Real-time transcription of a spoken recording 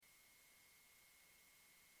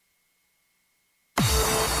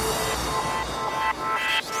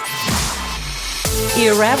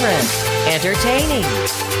Irreverent, entertaining,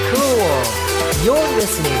 cool. You're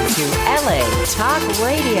listening to LA Talk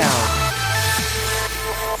Radio.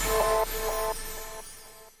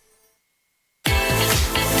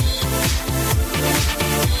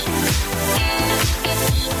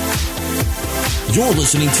 You're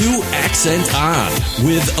listening to Accent On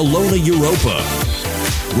with Alona Europa,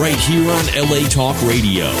 right here on LA Talk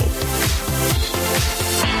Radio.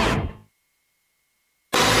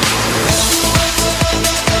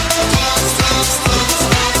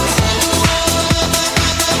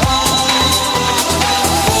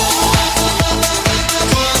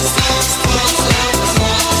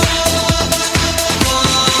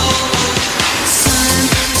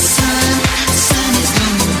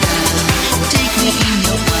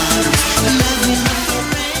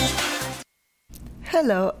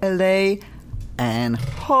 Hello, LA and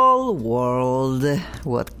whole world.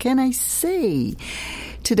 What can I say?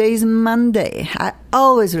 Today is Monday. I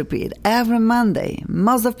always repeat, every Monday.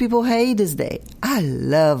 Most of people hate this day. I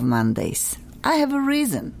love Mondays. I have a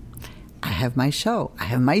reason. I have my show. I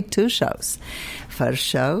have my two shows. First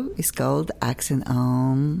show is called Accent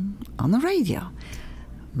on the radio.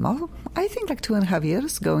 Well, I think like 2.5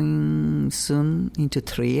 years, going soon into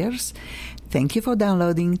 3 years. Thank you for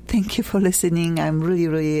downloading. Thank you for listening. I'm really,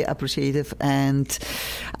 really appreciative. And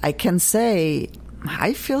I can say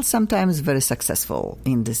I feel sometimes very successful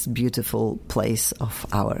in this beautiful place of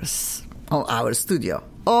ours, or our studio,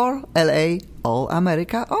 or LA, or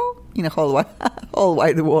America, or in a whole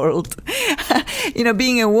wide world.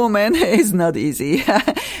 Being a woman is not easy.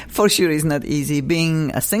 For sure is not easy.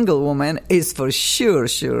 Being a single woman is for sure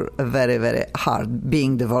very, very hard.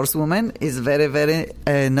 Being divorced woman is very, very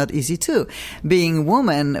not easy too. Being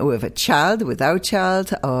woman with a child, without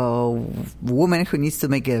child, or woman who needs to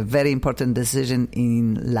make a very important decision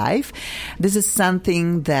in life. This is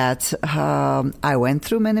something that I went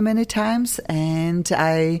through many, many times, and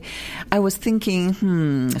I was thinking,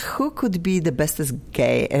 who could be the bestest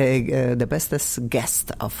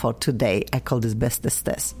guest for today? I call this bestest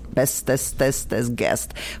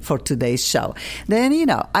guest for today's show. Then,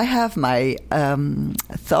 I have my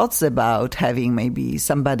thoughts about having maybe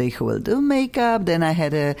somebody who will do makeup. Then I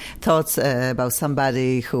had thoughts about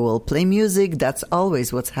somebody who will play music. That's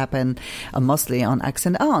always what's happened mostly on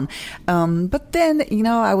Accent On. But then,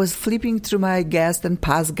 I was flipping through my guest and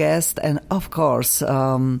past guest, and of course,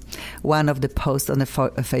 one of the posts on the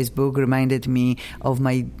Facebook reminded me of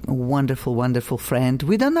my wonderful, wonderful friend.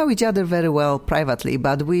 We don't know each other very well privately,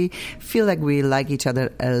 but we feel like we like each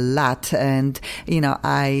other a lot. And,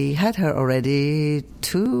 I had her already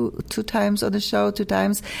two times on the show, 2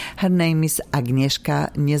 times. Her name is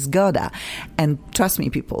Agnieszka Niezgoda. And trust me,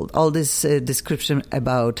 people, all this description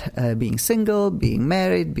about being single, being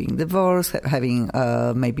married, being divorced, having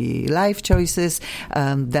maybe life choices,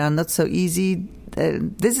 they are not so easy.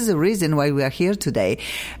 This is a reason why we are here today.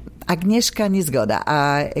 Agnieszka Niezgoda.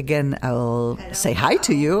 Again, I will say hi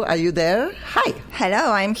to you. Are you there? Hi.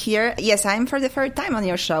 Hello, I'm here. Yes, I'm for the third time on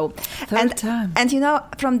your show. Third time. And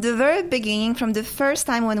from the very beginning, from the first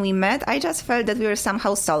time when we met, I just felt that we were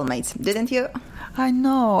somehow soulmates. Didn't you? I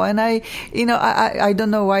know, and I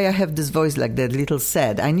don't know why I have this voice like that, little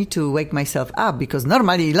sad. I need to wake myself up because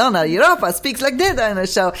normally Alona Europa speaks like that on the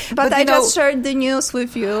show. But I just shared the news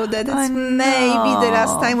with you that it's maybe the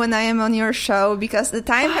last time when I am on your show, because the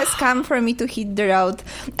time has come for me to hit the road.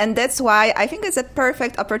 And that's why I think it's a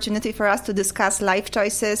perfect opportunity for us to discuss life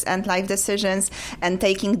choices and life decisions and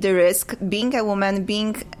taking the risk, being a woman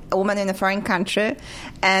in a foreign country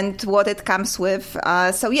and what it comes with.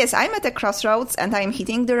 So yes, I'm at a crossroads and I'm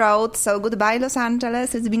hitting the road. So goodbye, Los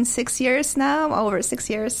Angeles. It's been 6 years now, over 6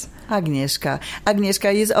 years.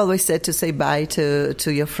 Agnieszka is always said to say bye to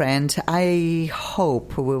your friend. I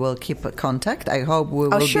hope we will keep contact. I hope we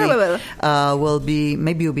will.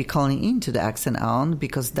 Maybe you'll be calling into the Accent On,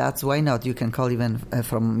 because that's why not. You can call even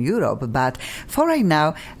from Europe. But for right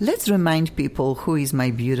now, let's remind people who is my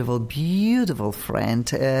beautiful, beautiful friend,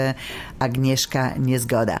 Agnieszka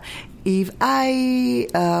Niezgoda. If I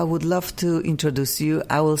would love to introduce you,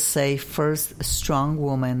 I will say first, a strong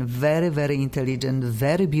woman, very, very intelligent,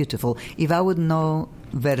 very beautiful. If I would know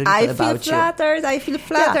very little about you. I feel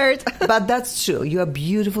flattered. Yeah, but that's true. You are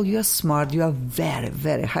beautiful, you are smart, you are very,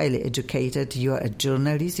 very highly educated. You are a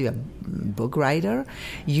journalist, you are a book writer.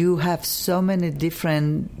 You have so many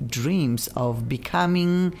different dreams of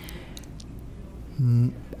becoming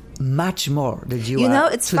much more than you are. You know,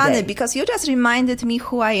 it's today. funny because you just reminded me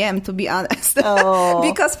who I am, to be honest. Oh.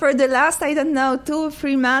 Because for the last, I don't know, 2 or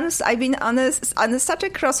 3 months, I've been on such a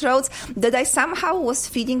crossroads that I somehow was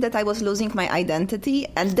feeling that I was losing my identity,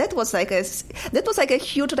 and that was like a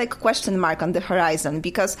huge like question mark on the horizon.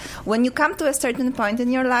 Because when you come to a certain point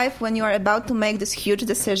in your life, when you are about to make this huge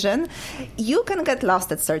decision, you can get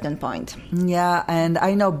lost at a certain point. Yeah, and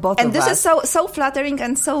I know both and of this us. is so flattering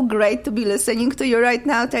and so great to be listening to you right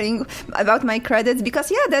now, telling about my credits,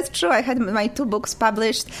 because that's true. I had my 2 books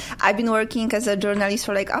published. I've been working as a journalist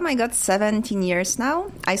for 17 years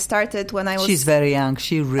now. I started when I was... She's very young.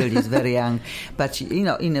 She really is very young. But,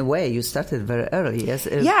 in a way, you started very early, yes?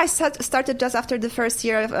 Yeah, I started just after the first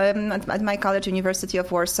year at my college, University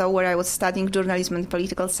of Warsaw, where I was studying journalism and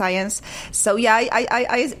political science. So,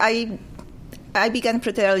 I began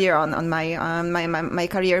pretty earlier on my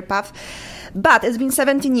career path. But it's been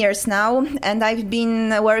 17 years now, and I've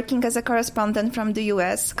been working as a correspondent from the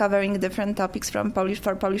US, covering different topics for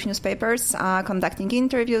Polish newspapers, conducting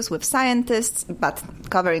interviews with scientists, but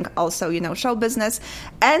covering also, show business,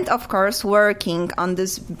 and of course working on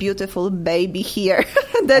this beautiful baby here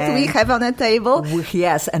that we have on a table.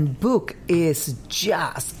 Yes, and book is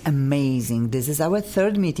just amazing. This is our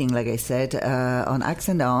 3rd meeting, like I said, on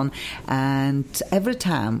Accent On, and every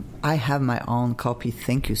time I have my own copy.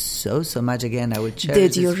 Thank you so much again. I would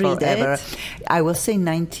cherish this forever. It? I will say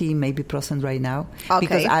 90% maybe right now. Okay.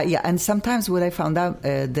 Because and sometimes what I found out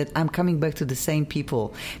that I'm coming back to the same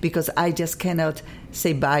people because I just cannot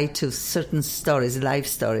say bye to certain stories, life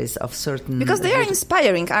stories of certain... Because they are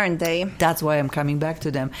inspiring, aren't they? That's why I'm coming back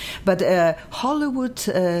to them. But Hollywood...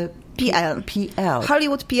 PL.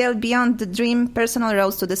 Hollywood PL, Beyond the Dream, Personal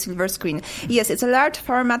Roads to the Silver Screen. Yes, it's a large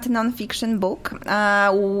format non-fiction book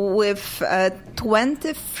with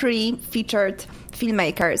 23 featured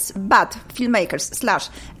filmmakers, but filmmakers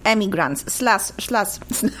 / emigrants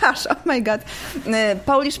 / oh my God,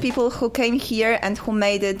 Polish people who came here and who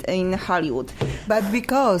made it in Hollywood. But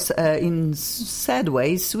because in sad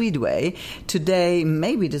way, sweet way, today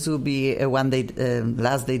maybe this will be one day,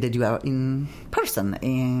 last day that you are in person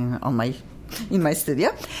in my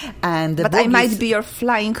studio, and but I might be your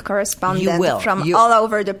flying correspondent from all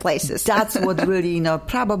over the places. That's what really,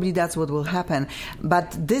 probably that's what will happen.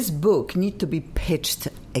 But this book needs to be pitched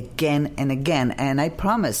again and again, and I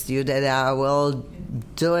promised you that I will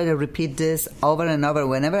do it and repeat this over and over.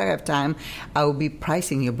 Whenever I have time, I will be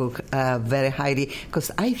pricing your book very highly,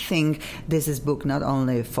 because I think this is book not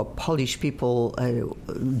only for Polish people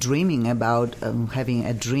dreaming about having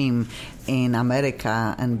a dream in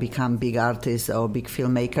America and become big artists or big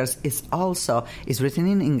filmmakers. It's written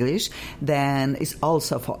in English, then it's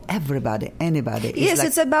also for everybody, anybody. Yes,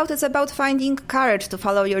 it's about finding courage to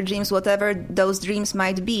follow your dreams, whatever those dreams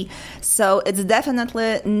might be. So it's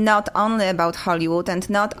definitely not only about Hollywood and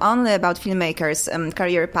not only about filmmakers'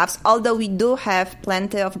 career paths, although we do have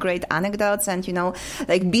plenty of great anecdotes and,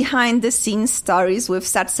 like behind the scenes stories with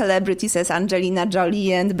such celebrities as Angelina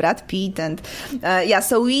Jolie and Brad Pitt. And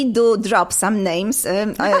so we do drop some names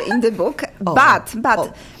in the book. But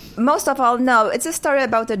most of all, no, it's a story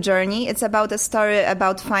about a journey. It's about a story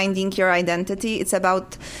about finding your identity. It's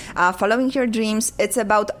about following your dreams. It's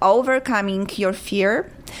about overcoming your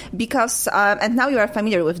fear. Because and now you are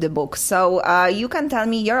familiar with the book, so you can tell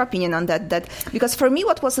me your opinion on that. Because for me,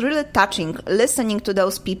 what was really touching, listening to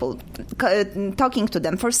those people, talking to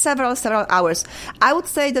them for several hours, I would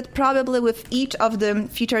say that probably with each of the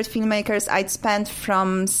featured filmmakers, I'd spent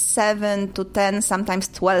from 7 to 10, sometimes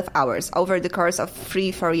 12 hours over the course of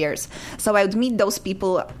 3-4 years. So I would meet those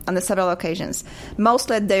people on several occasions,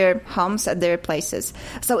 mostly at their homes, at their places.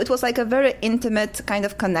 So it was like a very intimate kind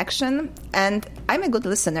of connection, and I'm a good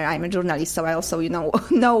listener. I'm a journalist, so I also,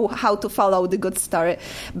 know how to follow the good story.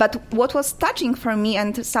 But what was touching for me,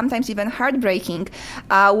 and sometimes even heartbreaking,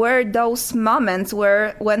 were those moments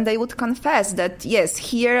when they would confess that, yes,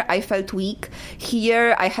 here I felt weak.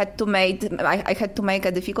 Here I had to make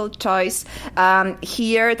a difficult choice.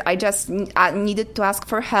 Here I just needed to ask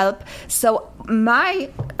for help. So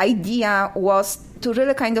my idea was to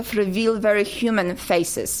really kind of reveal very human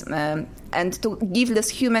faces and to give this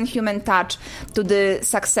human touch to the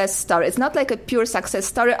success story. It's not like a pure success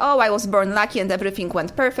story. Oh, I was born lucky and everything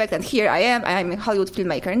went perfect and here I'm a Hollywood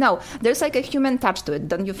filmmaker. No, there's like a human touch to it.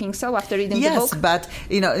 Don't you think so after reading the book? Yes, but,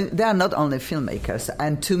 they are not only filmmakers.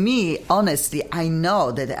 And to me, honestly, I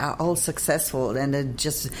know that they are all successful and they're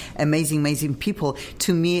just amazing people.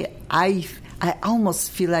 To me, I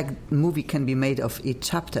almost feel like a movie can be made of each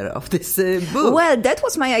chapter of this book. Well, that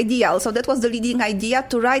was my idea. Also, that was the leading idea,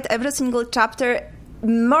 to write every single chapter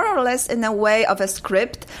more or less in a way of a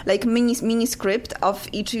script, like mini script of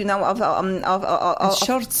each, of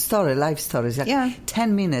short story, life stories, like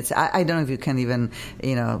 10 minutes. I don't know if you can even,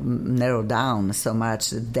 narrow down so much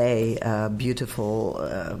the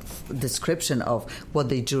beautiful description of what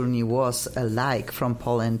the journey was like from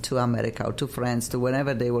Poland to America or to France to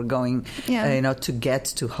wherever they were going, to get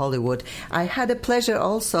to Hollywood. I had a pleasure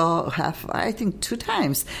also have, I think 2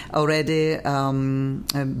 times already,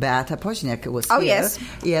 Beata Pozniak was here. Oh, yes.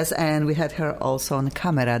 Yes, and we had her also on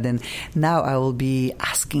camera. Then now I will be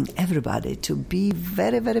asking everybody to be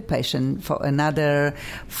very, very patient for another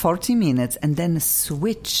 40 minutes and then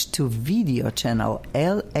switch to video channel,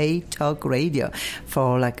 LA Talk Radio.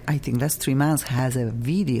 For I think last 3 months has a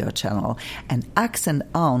video channel. And Accent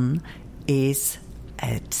On is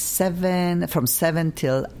at from 7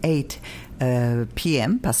 till 8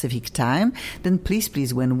 p.m. Pacific time. Then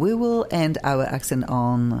please, when we will end our Accent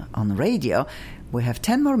on radio, we have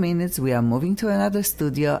 10 more minutes. We are moving to another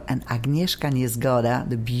studio, and Agnieszka Niezgoda,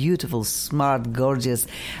 the beautiful, smart, gorgeous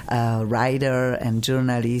writer and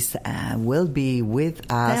journalist, will be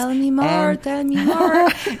with us. Tell me more.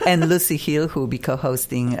 And Lucy Hill, who will be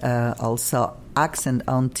co-hosting also Accent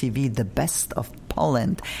on TV, the best of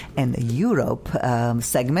Poland and Europe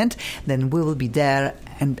segment. Then we will be there,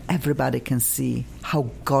 and everybody can see how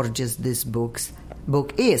gorgeous this book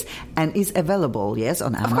is, and is available, yes,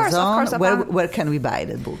 on Amazon. Of course. Where can we buy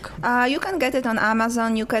that book? You can get it on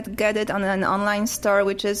Amazon. You can get it on an online store,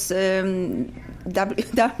 which is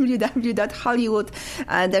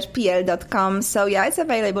www.hollywood-pl.com. So it's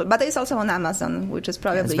available, but it's also on Amazon, which is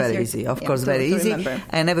probably very easy. Of course, very easy,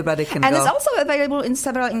 and everybody can. And it's also available in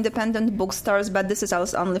several independent bookstores, but this is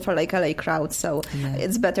also only for LA crowd, so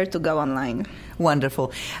it's better to go online.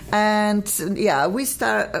 Wonderful. And we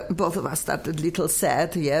both of us started a little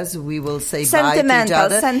sad. Yes, we will say bye to each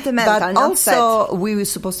other. Sentimental, but not also sad. we were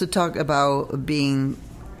supposed to talk about being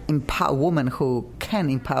a woman who can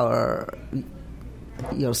empower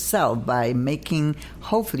yourself by making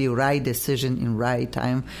hopefully right decision in right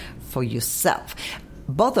time for yourself.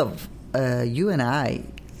 Both of you and I,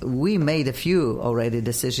 we made a few already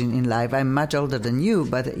decisions in life. I'm much older than you,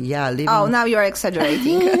 but living... Oh, now you're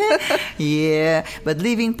exaggerating. Yeah, but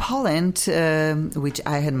leaving Poland, which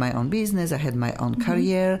I had my own business, I had my own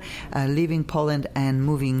career, leaving Poland and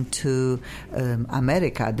moving to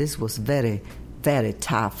America, this was very, very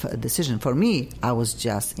tough decision. For me, I was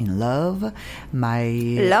just in love.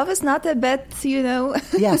 Love is not a bad,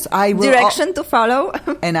 yes, I will direction to follow.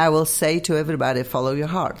 And I will say to everybody, follow your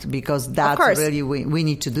heart, because that's really, we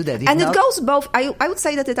need to do that. And it goes both. I would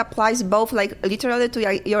say that it applies both, literally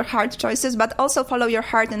to your heart choices, but also follow your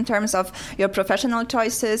heart in terms of your professional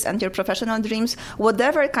choices and your professional dreams.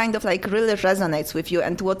 Whatever kind of really resonates with you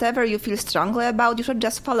and whatever you feel strongly about, you should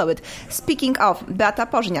just follow it. Speaking of Beata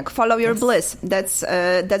Pozniak, Follow Your Bliss. That's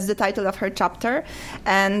the title of her chapter,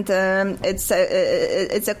 and it's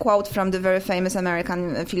a quote from the very famous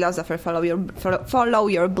American philosopher, follow your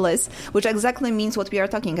bliss, which exactly means what we are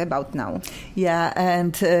talking about now. Yeah,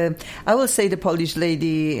 and I will say the Polish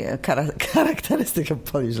lady, characteristic of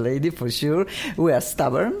Polish lady for sure, we are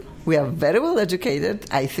stubborn. We are very well educated.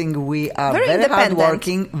 I think we are very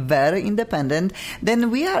hardworking, very independent.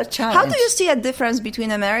 Then we are challenged. How do you see a difference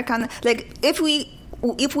between American, if we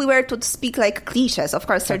were to speak cliches, of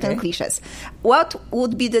course, certain cliches, what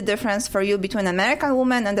would be the difference for you between an American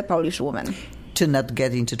woman and a Polish woman? To not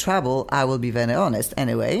get into trouble, I will be very honest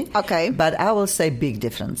anyway. Okay. But I will say big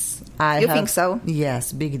difference. You think so?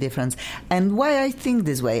 Yes, big difference. And why I think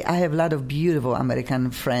this way, I have a lot of beautiful American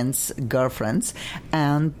friends, girlfriends,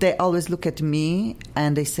 and they always look at me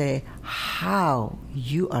and they say, how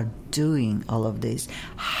you are doing all of this?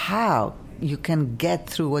 How you can get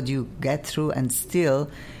through what you get through and still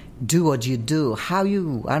do what you do, how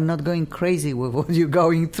you are not going crazy with what you're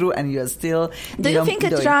going through and you're still... Do you think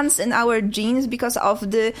it runs in our genes because of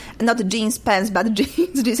not genes, pants, but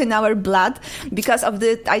genes in our blood, because of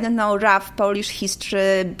the, rough Polish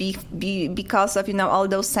history, because of, all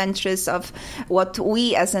those centuries of what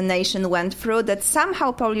we as a nation went through, that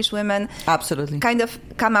somehow Polish women absolutely kind of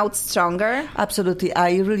come out stronger? Absolutely.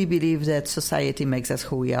 I really believe that society makes us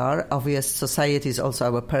who we are. Obvious society is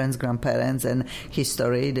also our parents, grandparents, and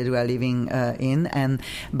history that we are living in. And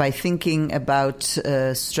by thinking about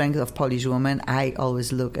strength of Polish women, I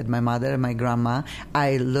always look at my mother and my grandma.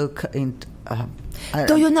 I look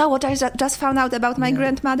Do you know what I just found out about my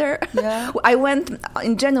grandmother? Yeah.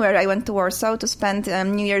 In January, I went to Warsaw to spend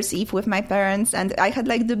New Year's Eve with my parents, and I had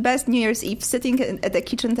like the best New Year's Eve sitting at the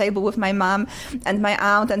kitchen table with my mom and my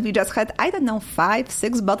aunt, and we just had,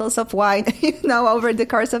 5-6 bottles of wine, over the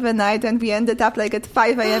course of a night, and we ended up like at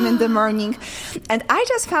 5 a.m. in the morning. And I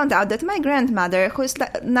just found out that my grandmother, who is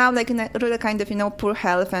now like in a really kind of, poor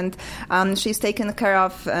health, and she's taken care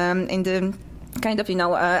of in the kind of,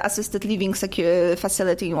 assisted living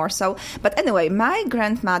facility in Warsaw. But anyway, my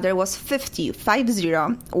grandmother was 50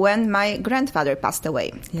 when my grandfather passed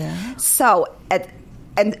away. Yeah. So at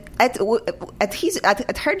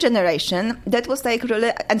her generation, that was like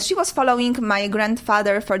really, and she was following my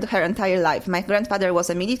grandfather for her entire life. My grandfather was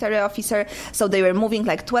a military officer, so they were moving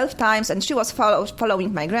like 12 times, and she was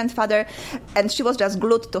following my grandfather, and she was just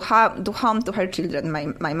glued to home to her children,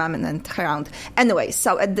 my mom and her aunt. Anyway,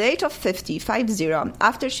 so at the age of 50,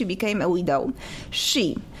 after she became a widow,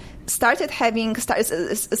 she started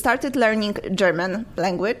learning German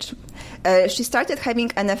language. She started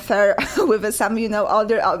having an affair with some,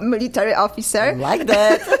 older military officer. Like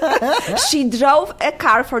that. She drove a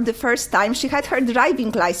car for the first time. She had her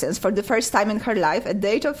driving license for the first time in her life at the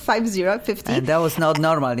age of 50. And that was not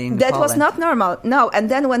normal in That Poland. was not normal, no. And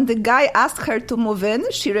then when the guy asked her to move in,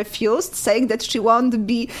 she refused, saying that she won't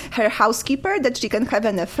be her housekeeper, that she can have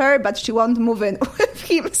an affair, but she won't move in with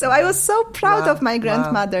him. So I was so proud of my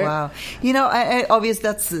grandmother. Wow. Obviously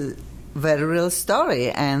that's a very real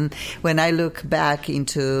story. And when I look back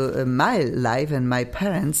into my life and my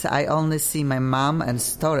parents, I only see my mom and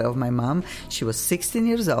story of my mom. She was 16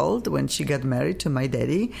 years old when she got married to my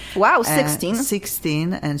daddy. Wow, 16.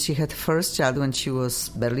 16, and she had first child when she was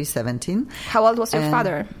barely 17. How old was your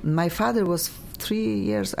father? My father was 3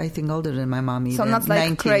 years, I think, older than my mom. So not like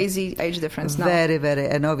 19. Crazy age difference. No. Very, very.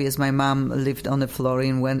 And obvious, my mom lived on the floor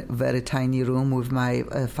in one very tiny room with my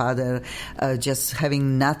father, just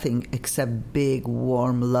having nothing except big,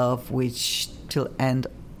 warm love, which till end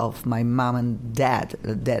of my mom and dad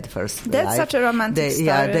first. That's life. Such a romantic story.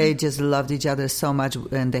 Yeah, they just loved each other so much,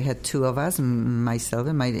 and they had two of us, myself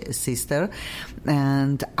and my sister,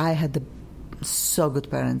 and I had the so good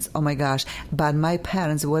parents. Oh my gosh. But my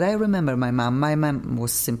parents, what I remember, my mom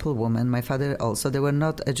was simple woman. My father also. They were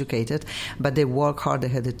not educated, but they worked hard. They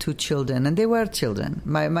had the two children, and they were children.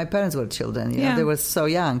 My parents were children. You know, they were so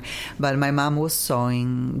young. But my mom was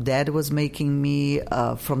sewing. Dad was making me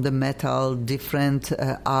from the metal different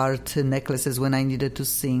art necklaces when I needed to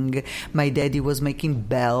sing. My daddy was making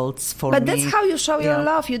belts for me. But that's how you show your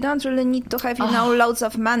love. You don't really need to have, loads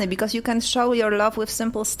of money, because you can show your love with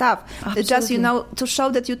simple stuff. It's just, to show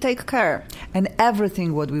that you take care. And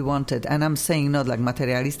everything what we wanted. And I'm saying not like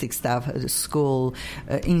materialistic stuff, school,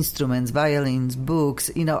 instruments, violins,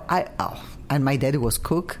 books, and my daddy was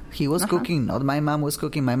cook. He was cooking, not my mom was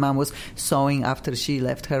cooking. My mom was sewing after she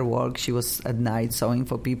left her work. She was at night sewing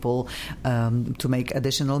for people to make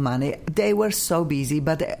additional money. They were so busy,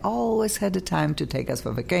 but they always had the time to take us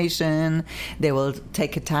for vacation. They will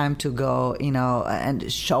take a time to go,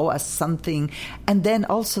 and show us something. And then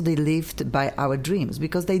also they lived by our dreams,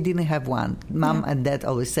 because they didn't have one. Mom and dad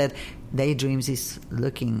always said their dreams is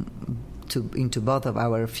looking into both of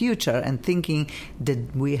our future and thinking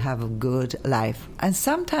that we have a good life. And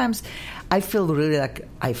sometimes I feel really like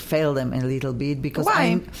I fail them a little bit, because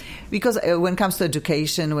Why? Because when it comes to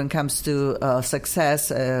education, when it comes to success,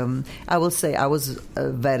 I will say I was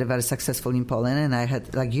very, very successful in Poland, and I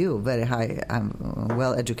had, like you, very high,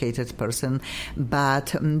 well-educated person.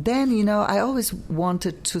 But then, I always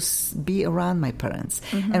wanted to be around my parents.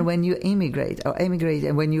 Mm-hmm. And when you emigrate,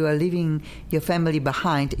 and when you are leaving your family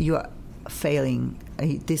behind, you are failing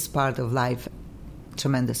this part of life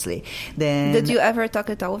tremendously. Then, did you ever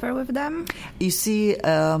talk it over with them? You see,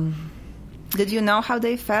 did you know how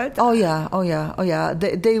they felt? Oh yeah.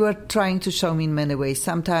 They were trying to show me in many ways.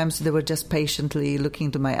 Sometimes they were just patiently looking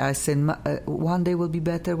into my eyes, saying, "One day will be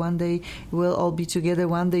better. One day we'll all be together.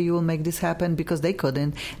 One day you will make this happen." Because they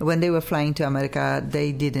couldn't. When they were flying to America,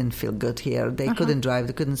 they didn't feel good here. They couldn't drive.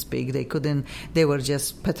 They couldn't speak. They were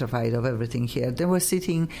just petrified of everything here. They were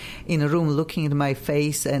sitting in a room, looking at my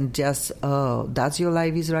face, and just, "Oh, that's your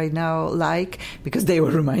life is right now like?" Because they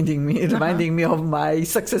were reminding me of my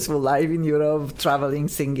successful life in Europe. Of traveling,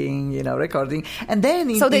 singing, recording. And then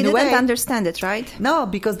so they didn't understand it, right? No,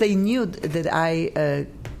 because they knew that I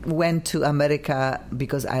went to America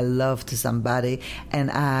because I loved somebody, and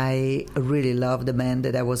I really loved the man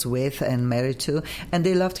that I was with and married to, and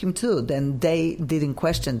they loved him too. Then they didn't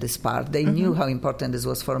question this part. They knew how important this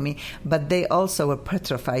was for me, but they also were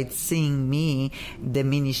petrified seeing me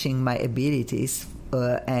diminishing my abilities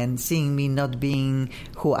and seeing me not being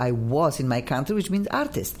who I was in my country, which means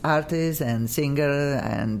artist and singer,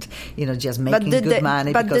 and just making good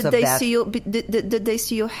money because of that. Did they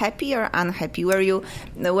see you happy or unhappy? Were you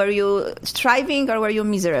striving or were you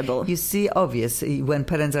miserable? You see, obvious when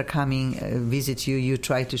parents are coming visit you, you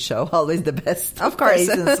try to show always the best, of course, face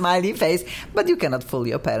and smiley face, but you cannot fool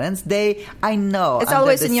your parents. I know it's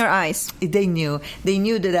always in your eyes. They knew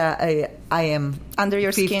that I am under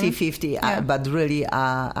your 50-50, but really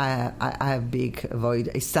I have big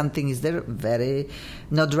void. Something is there very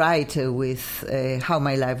not right with how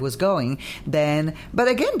my life was going then. But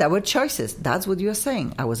again, there were choices. That's what you're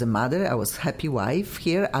saying. I was a mother. I was a happy wife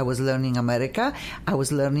here. I was learning America. I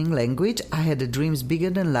was learning language. I had dreams bigger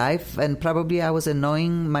than life, and probably I was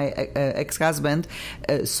annoying my ex-husband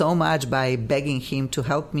so much by begging him to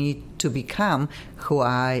help me to become who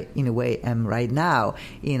I, in a way, am right now,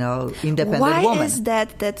 independent woman. Why is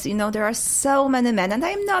that there are so many men, and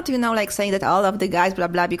I'm not, like saying that all of the guys, blah,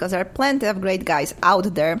 blah, because there are plenty of great guys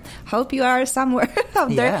out there. Hope you are somewhere out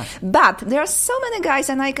there. But there are so many guys,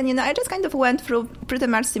 and I can, I just kind of went through pretty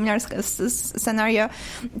much similar scenario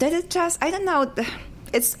that it just, I don't know,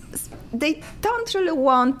 they don't really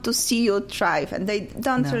want to see you thrive, and they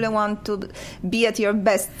don't really want to be at your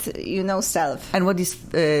best, self. And what is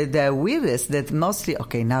the weirdest, that mostly,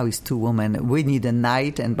 now it's two women, we need a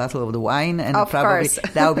night and bottle of the wine, and probably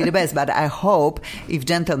that would be the best. But I hope if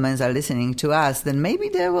gentlemen are listening to us, then maybe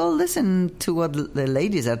they will listen to what the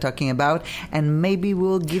ladies are talking about, and maybe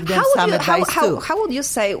we'll give them some advice too. How would you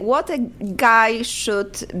say what a guy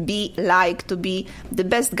should be like to be the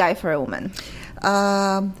best guy for a woman?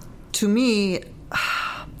 To me,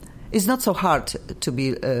 it's not so hard to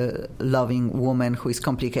be a loving woman who is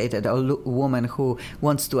complicated, or a woman who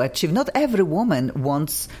wants to achieve. Not every woman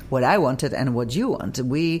wants what I wanted and what you want.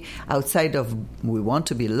 We want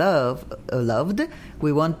to be loved.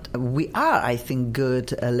 We are, I think,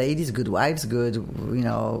 good ladies, good wives, good,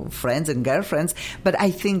 friends and girlfriends. But I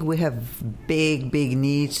think we have big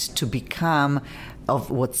needs to become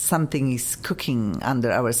of what something is cooking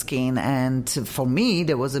under our skin. And for me,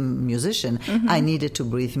 there was a musician. Mm-hmm. I needed to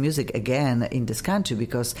breathe music again in this country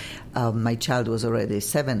because my child was already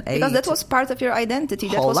 7, 8. Because that was part of your identity.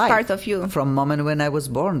 That was part of you. From the moment when I was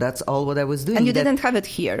born, that's all what I was doing. And you didn't have it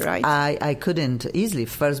here, right? I couldn't easily.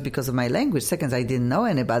 First, because of my language. Second, I didn't know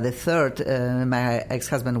anybody. Third, my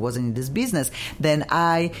ex-husband wasn't in this business. Then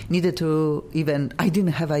I needed to I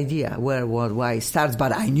didn't have idea why it starts,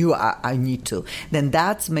 but I knew I need to. Then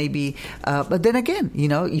that's maybe, but then again,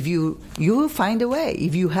 if you will find a way.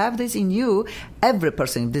 If you have this in you, every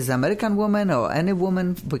person, if this is an American woman or any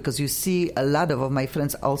woman, because you see a lot of my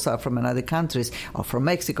friends also are from other countries or from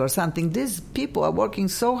Mexico or something, these people are working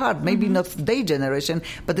so hard. Maybe not their generation,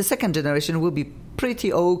 but the second generation will be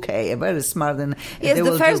pretty okay, very smart. And yes,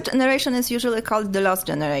 the first generation is usually called the lost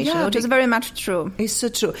generation, which is very much true. It's so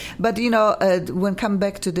true. But, when come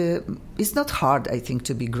back to it's not hard, I think,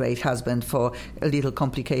 to be great husband for a little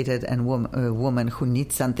complicated and woman who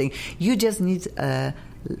needs something. You just need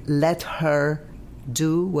let her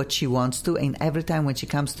do what she wants to, and every time when she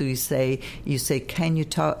comes to you say, can you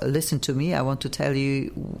listen to me? I want to tell you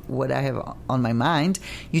what I have on my mind.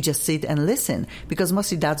 You just sit and listen, because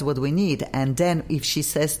mostly that's what we need. And then if she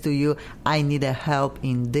says to you, I need a help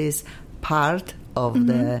in this part of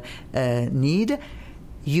the need,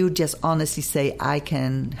 you just honestly say, I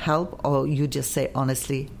can help, or you just say,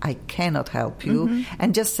 honestly, I cannot help you,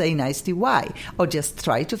 and just say nicely why, or just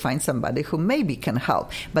try to find somebody who maybe can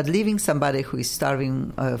help. But leaving somebody who is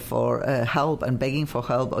starving for help and begging for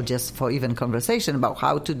help, or just for even conversation about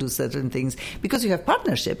how to do certain things, because you have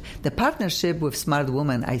partnership. The partnership with smart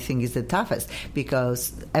women, I think, is the toughest,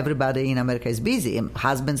 because everybody in America is busy.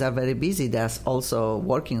 Husbands are very busy. They're also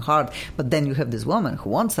working hard. But then you have this woman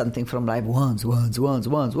who wants something from life, wants,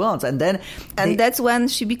 and then that's when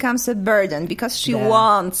she becomes a burden, because she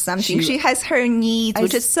wants something. She has her needs,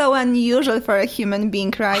 which is so unusual for a human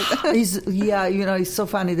being, right? It's so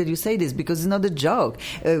funny that you say this, because it's not a joke.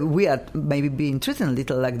 We are maybe being treated a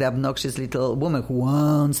little like the obnoxious little woman who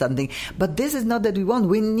wants something, but this is not that we want.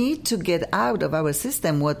 We need to get out of our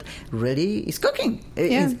system what really is cooking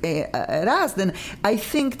at us. Then I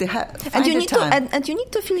think and you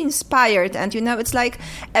need to feel inspired, and it's like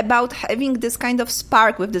about having this kind of spark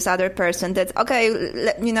park with this other person. That, okay,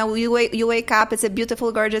 you wake up, it's a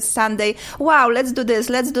beautiful, gorgeous Sunday. Wow, let's do this,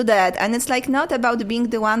 let's do that. And it's like not about being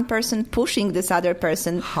the one person pushing this other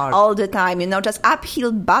person all the time, just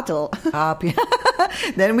uphill battle.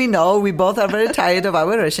 Then we know we both are very tired of our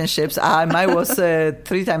relationships. Mine was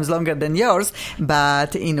 3 times longer than yours,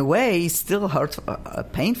 but in a way, it still hurts,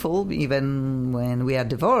 painful, even when we are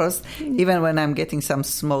divorced, even when I'm getting some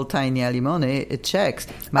small, tiny alimony checks.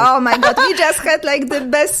 Oh my God, we just had like the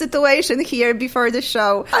best situation here before the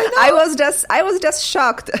show. I was just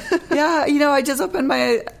shocked. Yeah, I just opened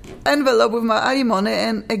my envelope with my alimony,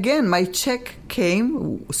 and again, my check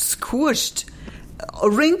came squished,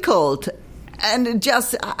 wrinkled. And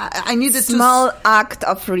just, I needed small act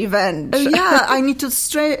of revenge. Yeah, I need to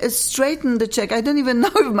straighten the check. I don't even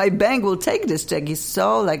know if my bank will take this check. It's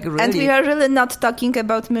so really... And we are really not talking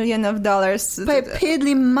about millions of dollars.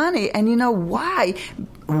 Piddly money. And you know why?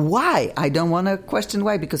 Why? I don't want to question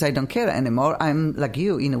why, because I don't care anymore. I'm like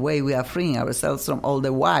you. In a way, we are freeing ourselves from all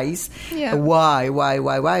the whys. Yeah. Why?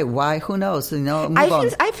 Who knows? Move on.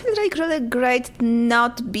 I feel like really great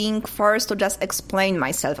not being forced to just explain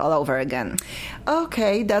myself all over again.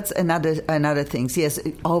 Okay, that's another thing. Yes,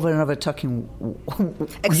 over and over talking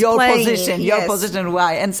Explain, your position,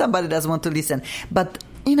 why, and somebody doesn't want to listen. But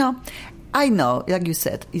I know, like you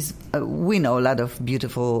said, we know a lot of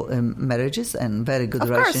beautiful marriages and very good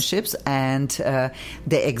relationships, and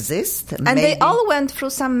they exist. And they all went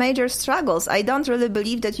through some major struggles. I don't really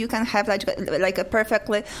believe that you can have like a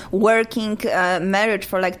perfectly working marriage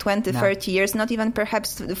for like 20, 30 years, not even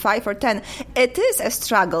perhaps 5 or 10. It is a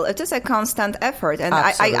struggle. It is a constant effort, and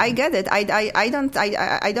I get it. I don't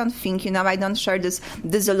think I don't share this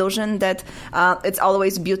disillusion that it's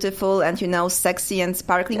always beautiful and sexy and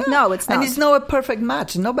sparkling. Yeah. No, it's not. And it's not a perfect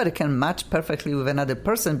match. Nobody can match perfectly with another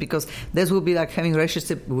person, because this will be like having a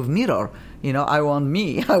relationship with mirror. I want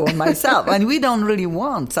me, I want myself. And we don't really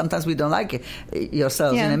want, sometimes we don't like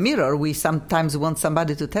yourselves in a mirror. We sometimes want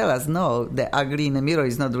somebody to tell us, no, the ugly in the mirror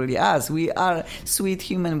is not really us. We are sweet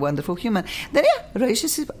human, wonderful human. Then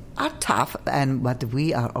relationships are tough, but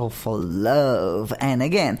we are all for love. And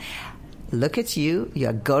again, look at you.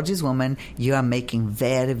 You're a gorgeous woman. You are making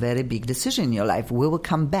very, very big decisions in your life. We will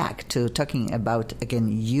come back to talking about, again,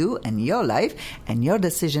 you and your life and your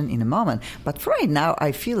decision in a moment. But for right now,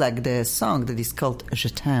 I feel like the song that is called Je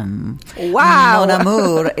t'aime. Wow. Mon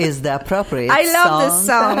amour is the appropriate I love this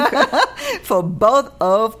song. For both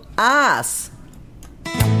of us.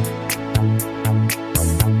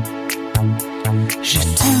 Je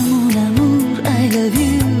t'aime, mon amour, I love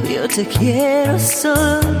you, yo te quiero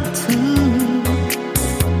solo tú.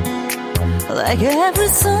 Like every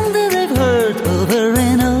song that I've heard over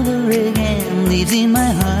and over again lives in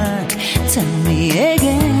my heart. Tell me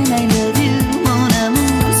again, I love you, mon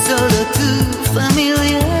amour, solo tú,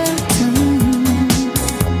 familiar tú.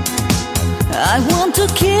 I want to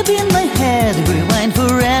keep in my head, rewind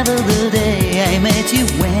forever the day I met you,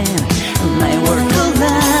 when my world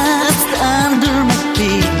collapsed under my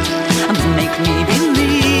feet. Make me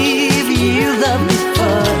believe you love me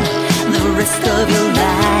for the rest of your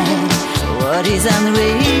life. What is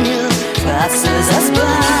unreal passes us by.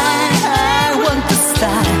 I want to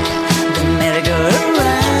start the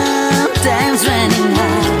merry-go-round, time's running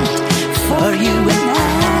out for you and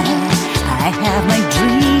I have my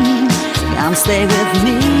dream, come stay with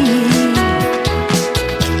me.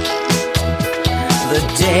 The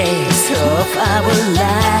days of our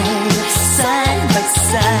lives, side by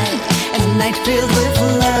side, a night filled with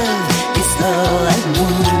love is all I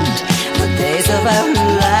want. The days of our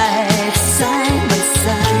lives, side by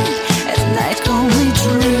side, a night only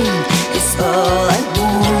dream is all I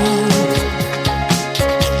want.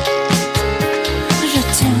 Je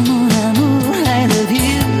t'aime, mon amour, I love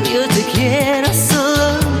you, yo te quiero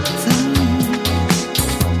solo tú.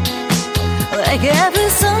 Like every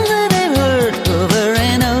song that I've heard over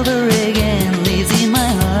and over again lives in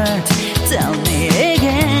my heart. Tell me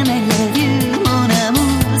again, I love you, mon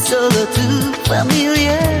amour, solo tú,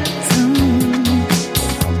 familiar tú.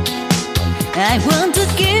 I want to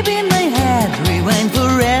keep in my head, rewind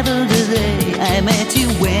forever the day I met you,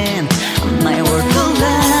 when my world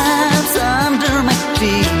collapsed under my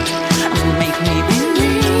feet. Make me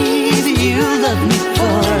believe you love me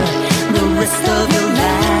for the rest of your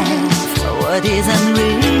life. What is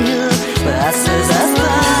unreal passes us by.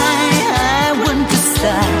 I want to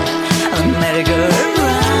start a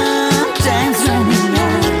merry-go-round, time's running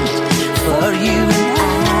out for you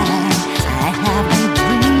and I have my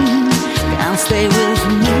dream, come stay with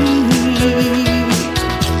me.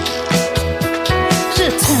 Je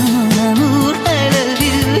t'aime, mon amour, I love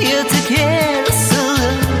you, yo te quiero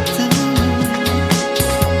solo tú.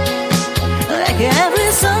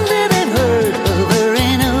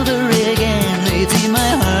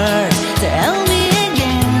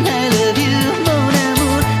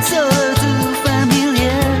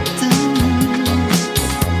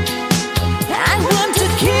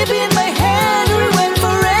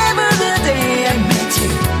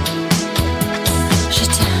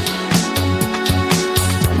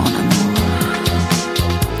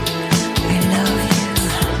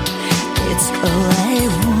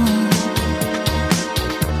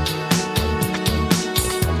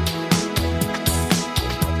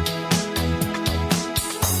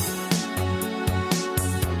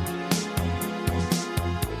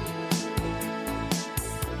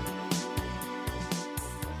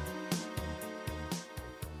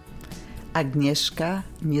 Agnieszka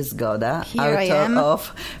Niezgoda, Here I author am.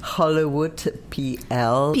 of Hollywood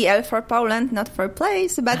PL. PL for Poland, not for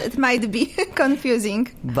place, but it might be confusing.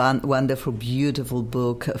 Wonderful, beautiful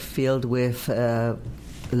book filled with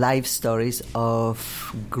life stories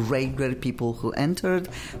of great people who entered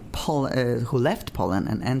who left Poland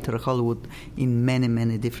and entered Hollywood in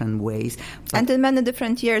many different ways. And in many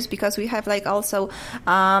different years, because we have like also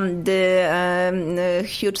the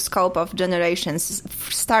huge scope of generations,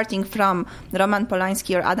 starting from Roman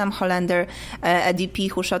Polanski or Adam Hollander, a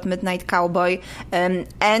DP who shot Midnight Cowboy,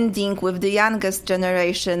 ending with the youngest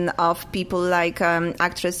generation of people like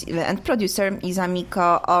actress and producer Iza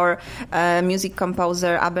Miko or music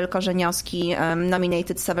composer Abel Korzeniowski,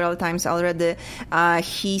 nominated several times already.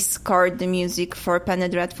 He scored the music for Penny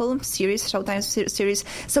Dreadful series, Showtime series.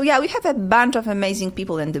 So yeah, we have a bunch of amazing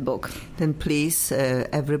people in the book. Then please,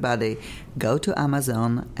 everybody, go to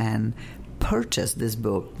Amazon and purchase this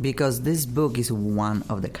book, because this book is one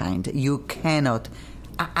of the kind. You cannot...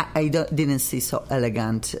 I didn't see so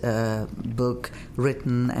elegant book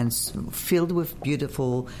written and filled with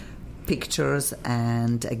beautiful pictures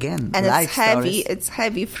and again and life it's heavy. stories. It's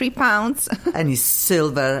heavy, 3 pounds. And it's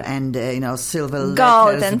silver and silver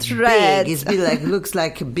Gold letters, and red. big. It's big, like looks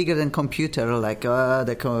like bigger than computer. Like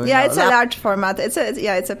It's a large format. It's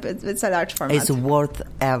a large format. It's worth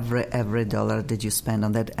every dollar that you spend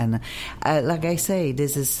on that. And like I say,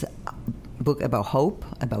 this is book about hope,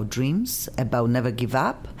 about dreams, about never give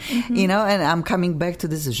up. And I'm coming back to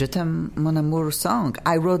this Je t'aime mon amour song.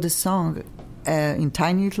 I wrote this song in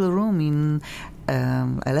tiny little room in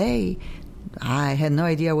LA. I had no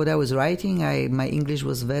idea what I was writing. My English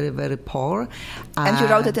was very poor. And you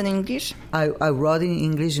wrote it in English? I wrote in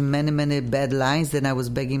English many bad lines. Then I was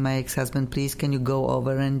begging my ex-husband, please, can you go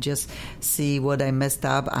over and just see what I messed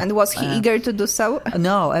up? And was he eager to do so?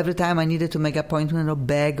 No, every time I needed to make an appointment or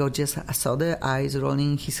beg or just I saw the eyes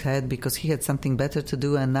rolling in his head because he had something better to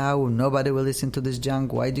do, and now nobody will listen to this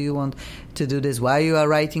junk. Why do you want to do this? Why you are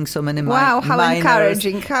writing so many Wow, how minors?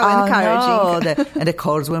 encouraging. How encouraging. No, and the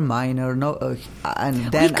chords were minor. No,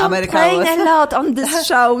 and then we complain a lot on this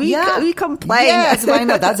show. We complain. Yes, why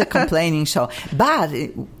not? That's a complaining show. But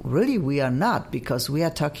really, we are not, because we are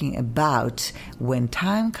talking about when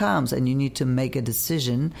time comes and you need to make a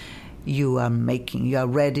decision. You are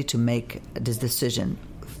ready to make this decision.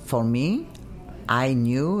 For me, I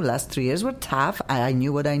knew last 3 years were tough. I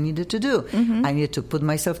knew what I needed to do. Mm-hmm. I needed to put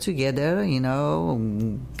myself together,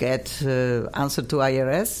 get answer to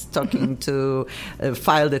IRS, talking to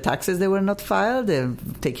file the taxes that were not filed,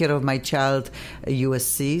 take care of my child,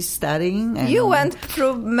 USC studying. And you went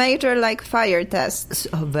through major fire tests.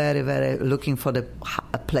 So very looking for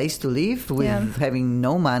a place to live with having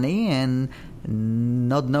no money and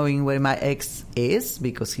not knowing where my ex is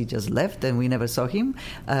because he just left and we never saw him.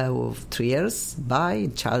 3 years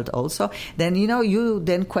by child also. Then you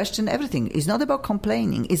then question everything. It's not about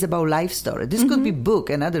complaining. It's about life story. This could be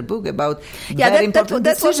another book about very important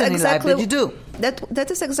decision in life that you do.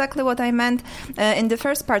 That is exactly what I meant in the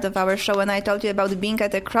first part of our show when I told you about being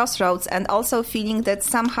at a crossroads and also feeling that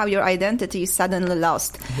somehow your identity is suddenly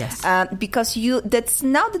lost. Yes. Because that's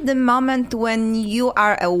not the moment when you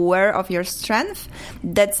are aware of your strength.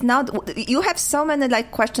 That's not, you have so many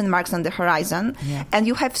question marks on the horizon, and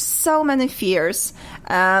you have so many fears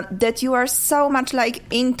that you are so much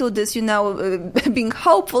into this, being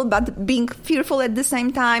hopeful but being fearful at the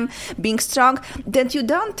same time, being strong, that you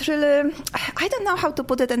don't really, I don't know how to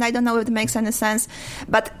put it, and I don't know if it makes any sense,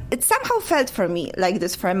 but it somehow felt for me like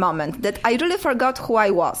this for a moment, that I really forgot who I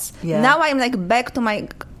was. Yeah. Now I'm back to my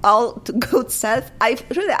all good self.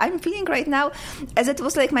 I'm feeling right now as it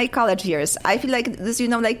was my college years. I feel like this,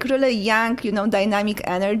 really young, dynamic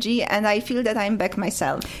energy, and I feel that I'm back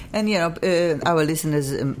myself. And our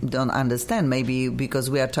listeners don't understand, maybe because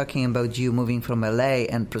we are talking about you moving from LA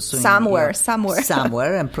and pursuing somewhere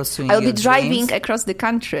and pursuing. I'll be driving dreams across the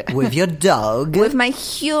country with your dog, with my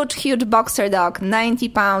huge boxer dog, 90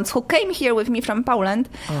 pounds, who came here with me from Poland,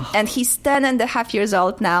 and he's 10.5 years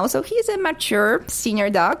old now, so he's a mature senior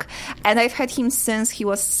dog. And I've had him since he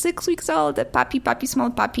was 6 weeks old, a small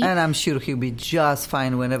puppy. And I'm sure he'll be just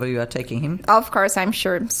fine whenever you are taking him. Of course, I'm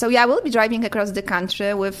sure. So we'll be driving across the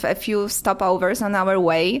country with a few stopovers on our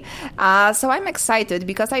way. So I'm excited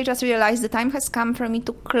because I just realized the time has come for me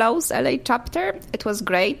to close LA chapter. It was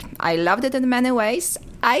great. I loved it in many ways.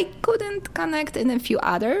 I couldn't connect in a few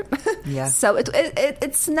other. Yeah. So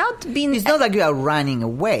it's not been... It's not like you are running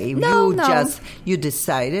away. No. You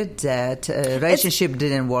decided that relationship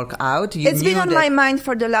didn't work out. It's been on my mind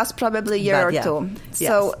for the last probably year or two. Yes.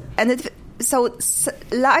 So, and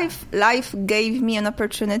life gave me an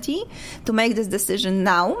opportunity to make this decision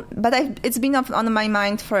now, but it's been on my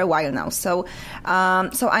mind for a while now. So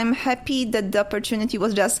I'm happy that the opportunity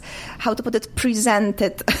was just, how to put it,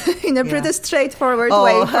 presented in a pretty straightforward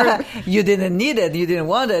way. You didn't need it, you didn't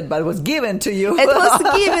want it, but it was given to you. It was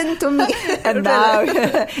given to me. And now,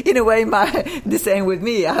 in a way, the same with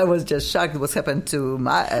me. I was just shocked what happened to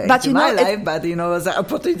my life, but as the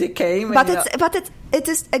opportunity came. But it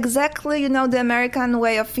is exactly, the American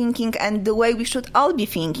way of thinking and the way we should all be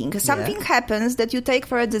thinking. Something happens that you take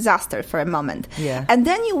for a disaster for a moment. Yeah. And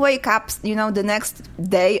then you wake up, the next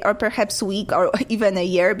day or perhaps week or even a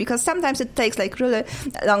year, because sometimes it takes like really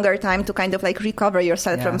longer time to kind of like recover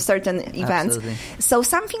yourself from certain events. Absolutely. So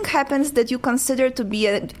something happens that you consider to be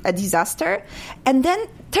a disaster, and then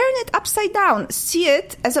turn it upside down. See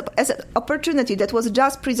it as an opportunity that was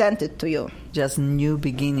just presented to you. Just new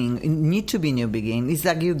beginning. It need to be new beginning. It's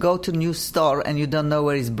like you go to a new store and you don't know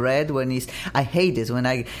where is bread. I hate it when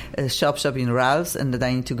I shop in Ralph's and then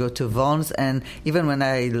I need to go to Vaughn's, and even when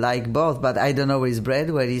I like both, but I don't know where is bread,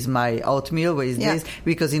 where is my oatmeal, where is this?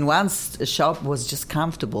 Because in one shop was just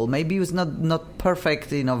comfortable. Maybe it was not perfect,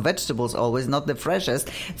 vegetables always, not the freshest.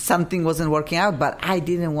 Something wasn't working out, but I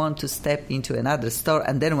didn't want to step into another store.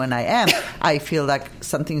 And then when I am, I feel like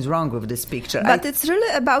something's wrong with this picture. But it's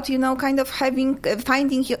really about, kind of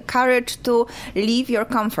finding courage to leave your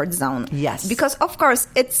comfort zone. Yes. Because, of course,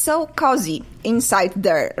 it's so cozy inside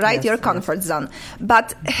there, right? Yes, your comfort zone.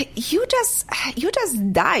 But you just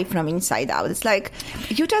die from inside out. It's like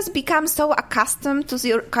you just become so accustomed to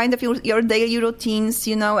your daily routines,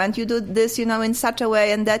 and you do this, in such a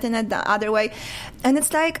way and that in another way. And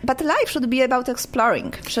it's like, but life should be about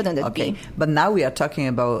exploring, shouldn't it be? But now we are talking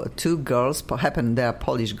about two girls, they are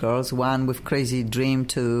Polish girls, one with crazy dream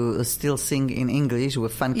to still sing in English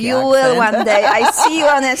with funky accent. You will one day. I see you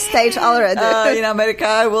on a stage already. In America,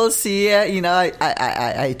 I will see,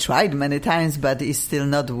 I tried many times, but it's still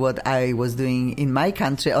not what I was doing in my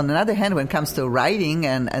country. On the other hand, when it comes to writing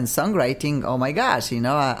and songwriting, oh my gosh,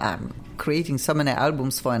 I'm creating so many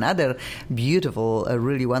albums for another beautiful,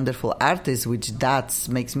 really wonderful artist, which that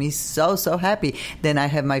makes me so, so happy. Then I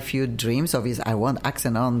have my few dreams. Obviously, I want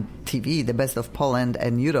Accent on TV, the best of Poland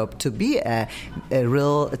and Europe, to be a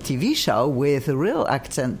real TV show with real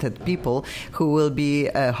accented people who will be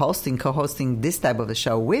co-hosting this type of a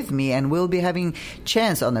show with me, and we'll be having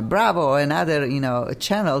chance on a Bravo or another,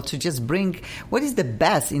 channel to just bring what is the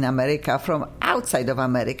best in America from outside of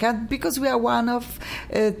America, because we are one of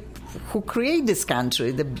who create this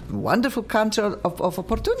country, the wonderful country of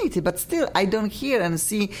opportunity. But still, I don't hear and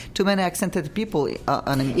see too many accented people in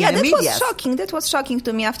the media. That was shocking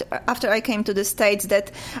to me after I came to the States,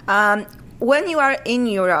 that when you are in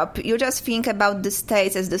Europe, you just think about the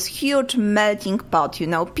States as this huge melting pot,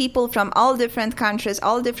 people from all different countries,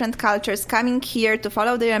 all different cultures coming here to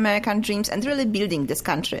follow their American dreams and really building this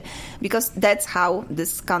country, because that's how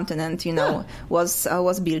this continent,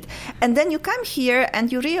 was built. And then you come here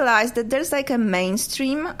and you realize that there's like a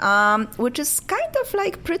mainstream, which is kind of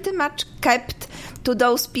like pretty much kept to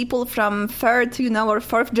those people from third, or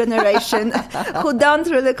fourth generation who don't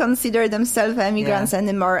really consider themselves immigrants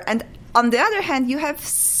anymore. And on the other hand, you have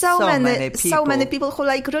so many people who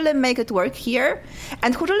really make it work here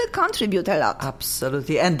and who really contribute a lot.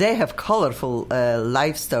 Absolutely. And they have colorful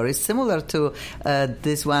life stories similar to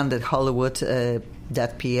this one that Hollywood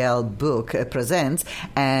that PL book presents,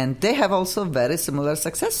 and they have also very similar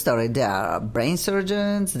success story. They are brain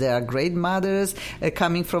surgeons, they are great mothers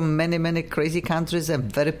coming from many, many crazy countries and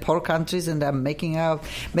very poor countries, and they're making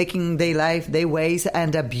their life, their ways,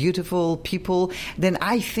 and are beautiful people. Then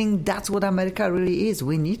I think that's what America really is.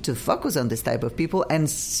 We need to focus on this type of people and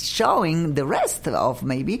showing the rest of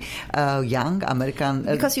maybe young American...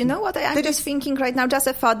 because you know what I'm just thinking right now, just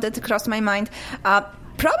a thought that crossed my mind.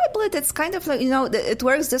 Probably that's kind of like, it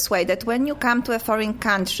works this way, that when you come to a foreign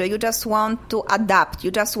country, you just want to adapt,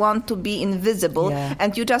 you just want to be invisible,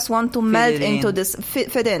 and you just want to melt into this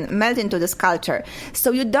culture.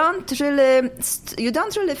 So you don't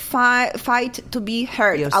really fight to be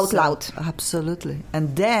heard out loud. Absolutely.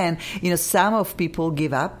 And then, some of people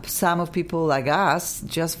give up, some of people like us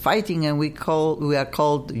just fighting, and we are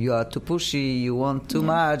called, you are too pushy, you want too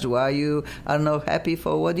much, why you are not happy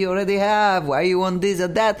for what you already have, why you want this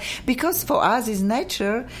or that, because for us is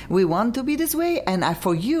nature, we want to be this way. And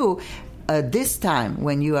for you, this time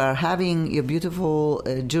when you are having your beautiful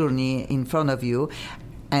journey in front of you,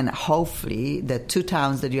 and hopefully the 2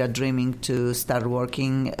 towns that you are dreaming to start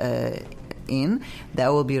working in, that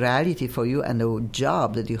will be reality for you, and the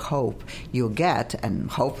job that you hope you'll get, and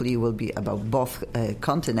hopefully will be about both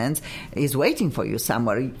continents, is waiting for you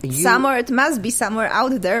somewhere. Somewhere, it must be somewhere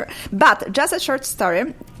out there. But just a short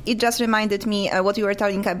story. It just reminded me what we were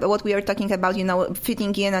talking about,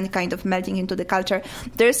 fitting in and kind of melting into the culture.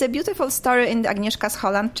 There's a beautiful story in the Agnieszka's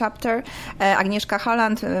Holland chapter. Agnieszka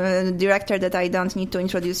Holland, director that I don't need to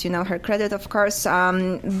introduce, her credit, of course.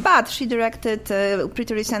 But she directed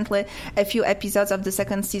pretty recently a few episodes of the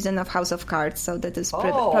second season of House of Cards. So that is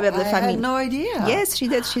probably familiar. I had no idea. Yes, she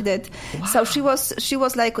did. Wow. So she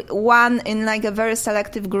was like one in like a very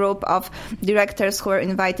selective group of directors who were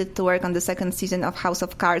invited to work on the second season of House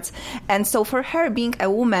of Cards. And so for her, being a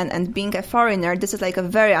woman and being a foreigner, this is like a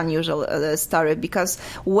very unusual story, because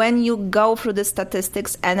when you go through the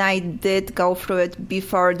statistics, and I did go through it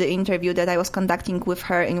before the interview that I was conducting with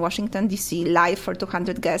her in Washington, D.C., live for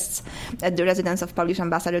 200 guests at the residence of Polish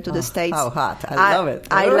ambassador to the States. How hot. I love it.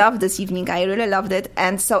 I love this evening. I really loved it.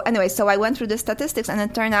 And so anyway, so I went through the statistics, and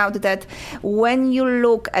it turned out that when you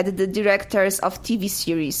look at the directors of TV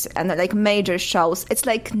series and like major shows, it's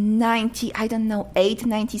like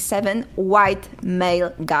 97 white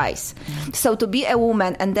male guys. So to be a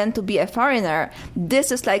woman and then to be a foreigner,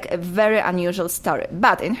 this is like a very unusual story.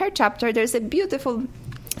 But in her chapter, there's a beautiful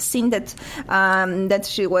scene that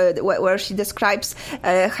she where she describes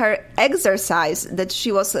her exercise that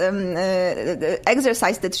she was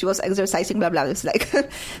exercising, blah blah. It's like,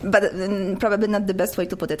 but probably not the best way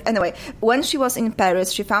to put it. Anyway, when she was in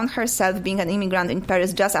Paris, she found herself being an immigrant in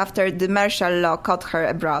Paris just after the martial law caught her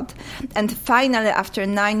abroad, and finally, after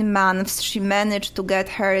 9 months, she managed to get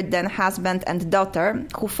her then husband and daughter,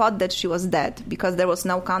 who thought that she was dead because there was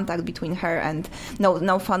no contact between her and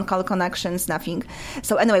no phone call connections, nothing.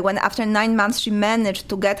 So anyway, when after 9 months she managed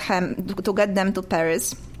to get them to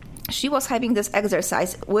Paris, she was having this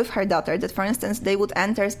exercise with her daughter that, for instance, they would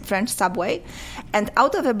enter French subway, and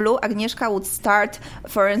out of the blue, Agnieszka would start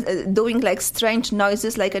doing like strange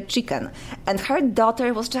noises like a chicken. And her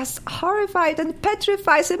daughter was just horrified and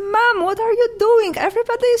petrified. Said, "Mom, what are you doing?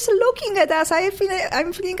 Everybody is looking at us.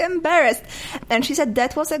 I'm feeling embarrassed." And she said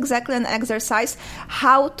that was exactly an exercise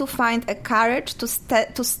how to find a courage to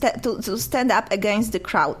stand up against the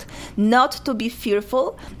crowd, not to be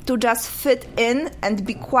fearful, to just fit in and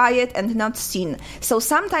be quiet and not seen. So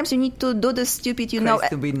sometimes you need to do the stupid,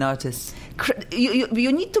 to be noticed.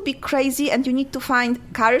 You need to be crazy, and you need to find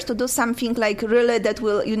courage to do something like really that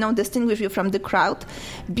will, distinguish you from the crowd,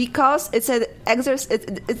 because it's an exercise.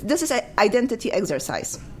 This is an identity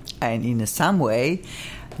exercise. And in some way,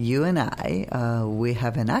 you and I, we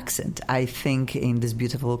have an accent. I think in this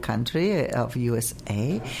beautiful country of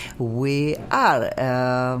USA, we are...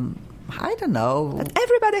 I don't know. But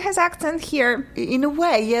everybody has accent here. In a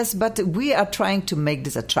way, yes, but we are trying to make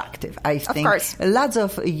this attractive. I think of course. Lots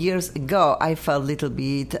of years ago, I felt a little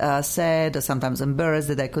bit sad or sometimes embarrassed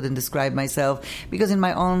that I couldn't describe myself, because in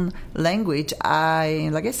my own language,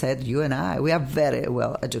 like I said, you and I, we are very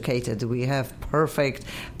well educated. We have perfect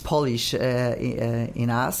Polish in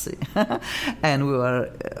us, and we were...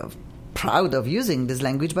 proud of using this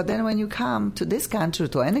language, but then when you come to this country,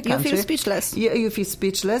 to any country, you feel speechless. You feel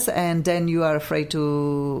speechless, and then you are afraid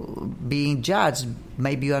to be judged.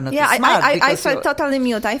 Maybe you are not smart. I felt totally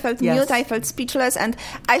mute. I felt mute. I felt speechless, and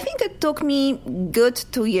I think it took me good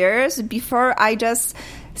 2 years before I just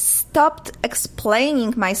stopped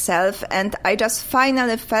explaining myself, and I just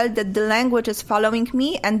finally felt that the language is following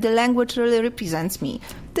me and the language really represents me.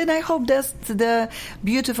 Then I hope that's the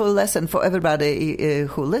beautiful lesson for everybody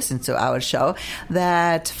who listens to our show,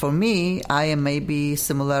 that for me, I am maybe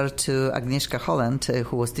similar to Agnieszka Holland,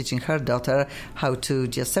 who was teaching her daughter how to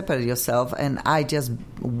just separate yourself, and I just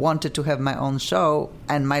wanted to have my own show,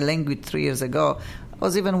 and my language 3 years ago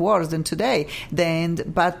was even worse than today.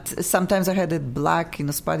 But sometimes I had a black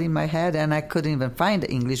spot in my head, and I couldn't even find the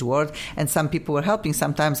English word, and some people were helping.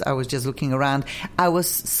 Sometimes I was just looking around. I was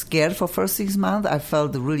scared for first 6 months. I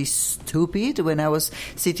felt really stupid when I was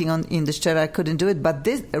sitting in the chair. I couldn't do it. But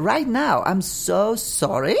right now, I'm so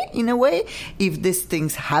sorry in a way if these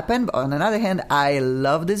things happen. But on the other hand, I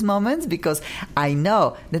love these moments because I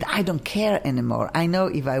know that I don't care anymore. I know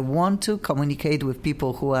if I want to communicate with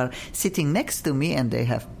people who are sitting next to me and they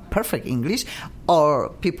have perfect English, or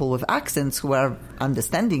people with accents who are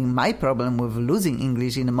understanding my problem with losing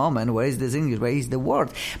English in a moment. Where is this English? Where is the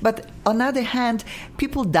word? But on the other hand,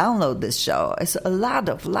 people download this show. It's a lot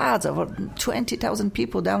of 20,000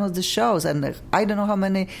 people download the shows, and I don't know how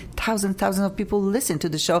many thousands of people listen to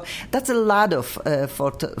the show. That's a lot of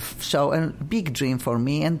for show, and big dream for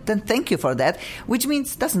me. And then thank you for that. Which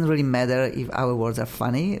means it doesn't really matter if our words are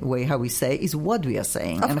funny. Way how we say is what we are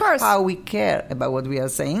saying, of course, how we care about what we are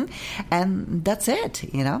saying, and that's it.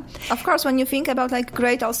 Of course, when you think about like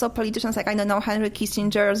great also politicians, like I don't know, Henry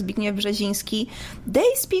Kissinger, Zbigniew Brzezinski,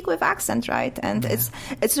 they speak with accent, right? And it's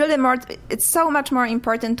really more. It's so much more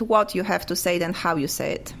important what you have to say than how you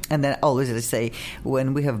say it. And then always I say,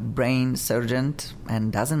 when we have brain surgeon,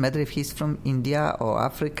 and doesn't matter if he's from India or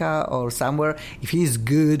Africa or somewhere, if he's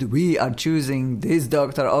good, we are choosing this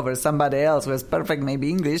doctor over somebody else who has perfect maybe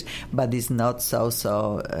English, but is not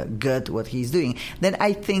so good what he's doing. Then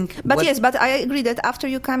I think... But I agree that after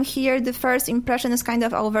you come here, the first impression is kind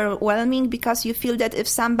of overwhelming, because you feel that if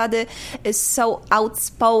somebody is so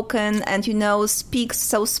outspoken and, speaks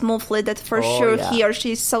so smoothly, that for sure he or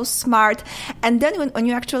she is so smart. And then when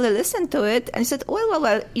you actually listen to it and you said,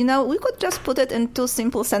 well, we could just put it in 2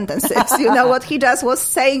 simple sentences, what he just was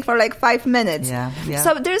saying for like 5 minutes. Yeah.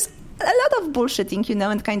 So there's a lot of bullshitting,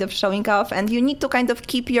 and kind of showing off, and you need to kind of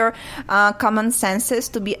keep your common senses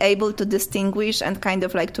to be able to distinguish and kind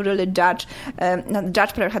of like to really judge, not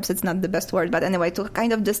judge, perhaps it's not the best word, but anyway, to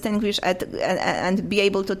kind of distinguish and be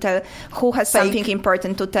able to tell who has something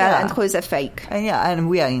important to tell and who is a fake. And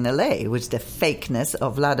we are in LA, which the fakeness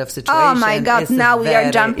of a lot of situations. Oh my God, now we are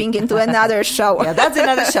jumping into another show. Yeah, that's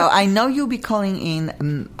another show. I know you'll be calling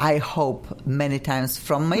in, I hope, many times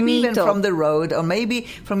from maybe even from the road, or maybe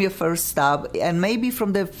from your first stop, and maybe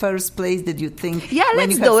from the first place that you think. Yeah,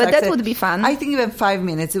 let's do it. That would be fun. I think even 5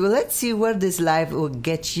 minutes. Well, let's see where this life will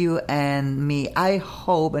get you and me. I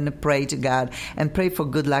hope and pray to God and pray for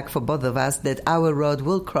good luck for both of us that our road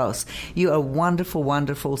will cross. You are a wonderful,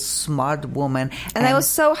 wonderful, smart woman. And I was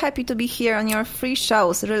so happy to be here on your free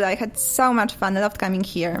shows. Really, I had so much fun. I loved coming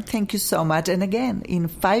here. Thank you so much. And again, in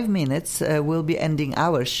 5 minutes, we'll be ending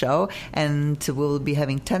our show, and we'll be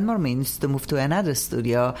having 10 more minutes to move to another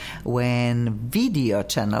studio when video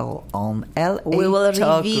channel on LA we will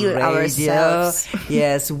Talk reveal Radio. Ourselves.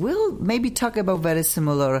 Yes, we'll maybe talk about very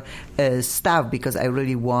similar stuff, because I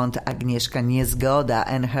really want Agnieszka Niezgoda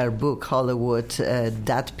and her book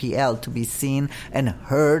Hollywood.pl to be seen and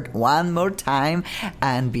heard one more time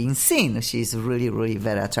and being seen. She's really, really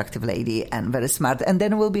very attractive lady and very smart. And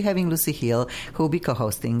then we'll be having Lucy Hill, who will be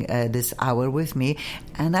co-hosting this hour with me.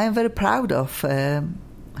 And I'm very proud of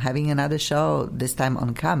having another show, this time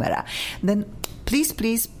on camera. Then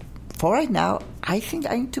please, for right now, I think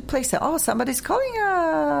I need to play some. Oh, somebody's calling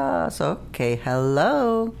us. Okay,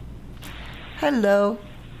 hello. Hello.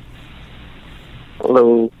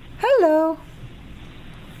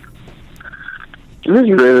 Is this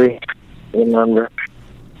really the number?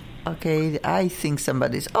 Okay, I think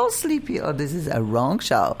somebody's all sleepy, or this is a wrong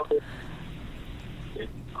show.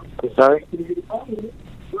 Sorry?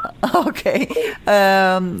 Okay.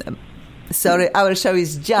 Sorry, our show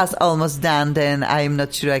is just almost done, then I'm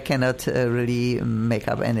not sure, I cannot really make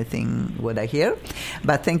up anything what I hear.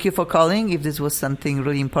 But thank you for calling. If this was something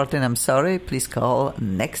really important, I'm sorry. Please call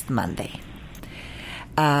next Monday.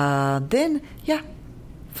 Then,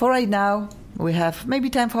 for right now, we have maybe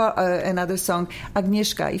time for another song.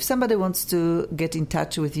 Agnieszka, if somebody wants to get in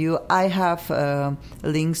touch with you, I have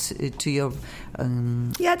links to your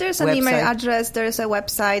there's an email address, there's a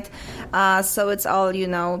website, so it's all,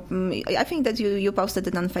 I think that you posted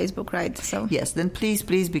it on Facebook, right? So yes, then please,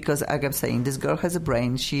 because like I'm saying, this girl has a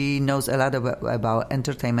brain. She knows a lot about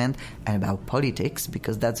entertainment and about politics,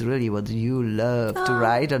 because that's really what you love to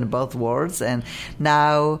write on both words. And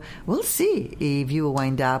now we'll see if you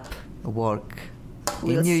wind up work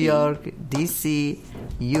in New York, DC,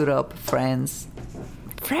 Europe, France.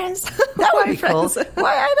 That would be cool.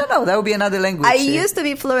 Why? I don't know. That would be another language. I used to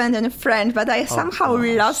be fluent in French, but I somehow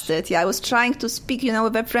lost it. Yeah, I was trying to speak,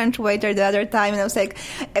 with a French waiter the other time, and I was like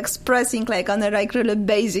expressing like on the really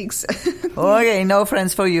basics. Okay, no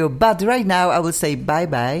French for you. But right now, I will say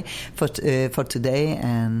bye for today.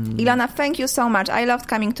 And Ilona, thank you so much. I loved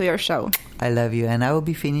coming to your show. I love you, and I will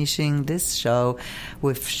be finishing this show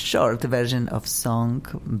with short version of song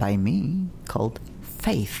by me called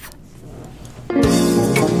Faith.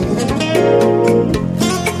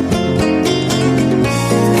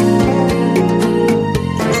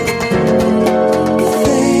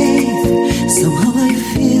 Somehow I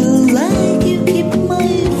feel like you keep my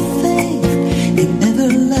faith in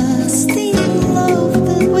everlasting love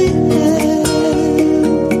that we have.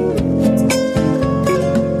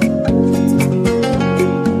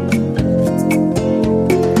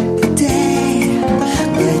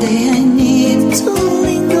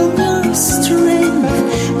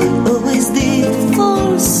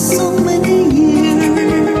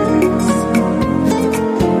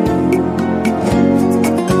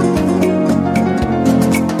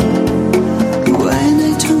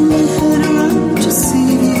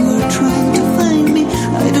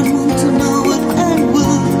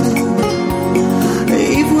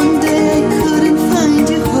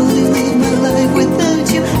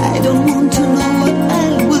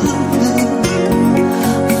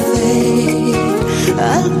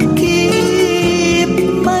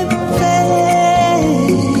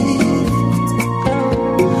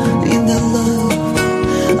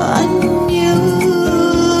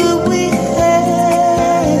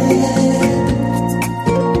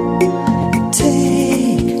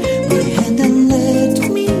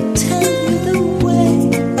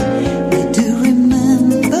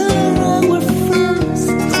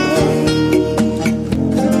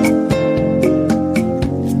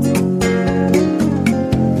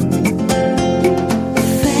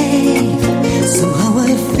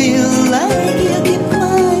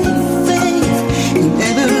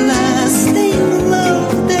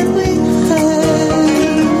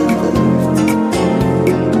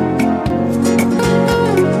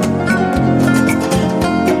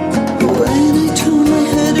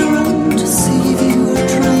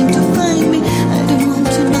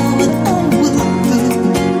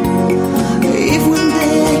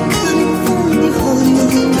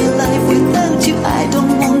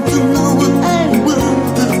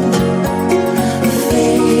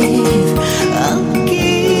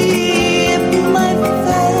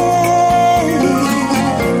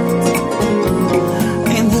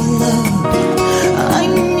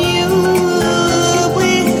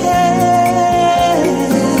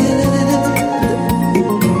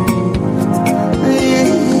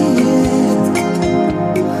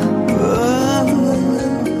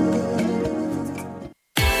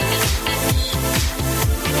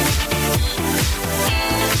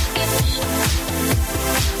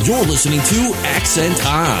 You're listening to Accent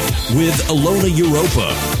On with Alona Europa,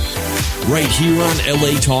 right here on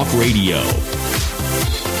LA Talk Radio.